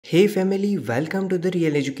Hey family, welcome to the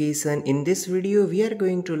Real Education. In this video, we are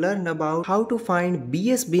going to learn about how to find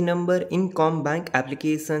BSB number in CommBank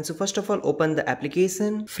application. So first of all, open the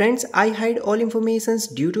application. Friends, I hide all informations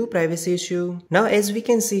due to privacy issue. Now as we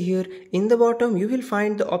can see here, in the bottom, you will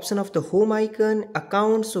find the option of the home icon,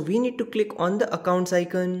 account. So we need to click on the accounts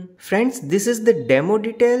icon. Friends, this is the demo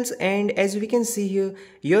details, and as we can see here,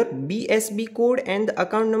 your BSB code and the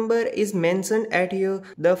account number is mentioned at here.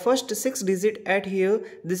 The first 6 digit at here,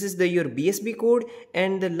 this is your BSB code,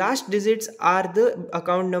 and the last digits are the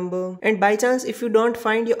account number. And by chance if you don't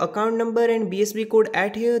find your account number and BSB code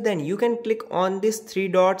at here, then you can click on these 3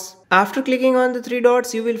 dots. After clicking on the 3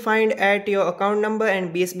 dots, you will find at your account number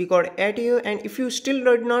and BSB code at here, and if you still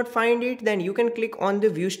did not find it, then you can click on the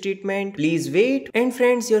view statement. Please wait. And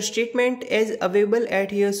friends, your statement is available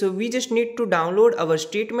at here, so we just need to download our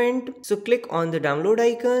statement. So click on the download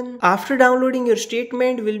icon. After downloading, your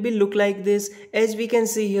statement will be look like this, as we can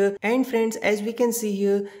see here. And friends, as we can see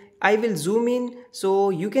here, I will zoom in,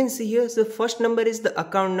 so you can see here the first number is the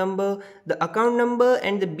account number. The account number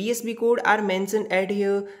and the BSB code are mentioned at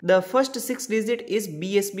here. The first 6 digit is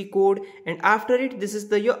BSB code, and after it, this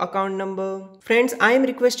is your account number. Friends, I am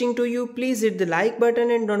requesting to you, please hit the like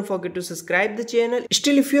button and don't forget to subscribe the channel.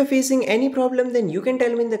 Still, if you are facing any problem, then you can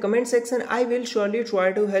tell me in the comment section. I will surely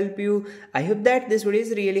try to help you. I hope that this video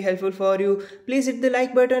is really helpful for you. Please hit the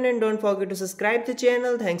like button and don't forget to subscribe the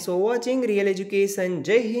channel. Thanks for watching Real Education.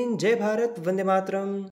 Jai Hind, Jai Bharat, Vande Mataram.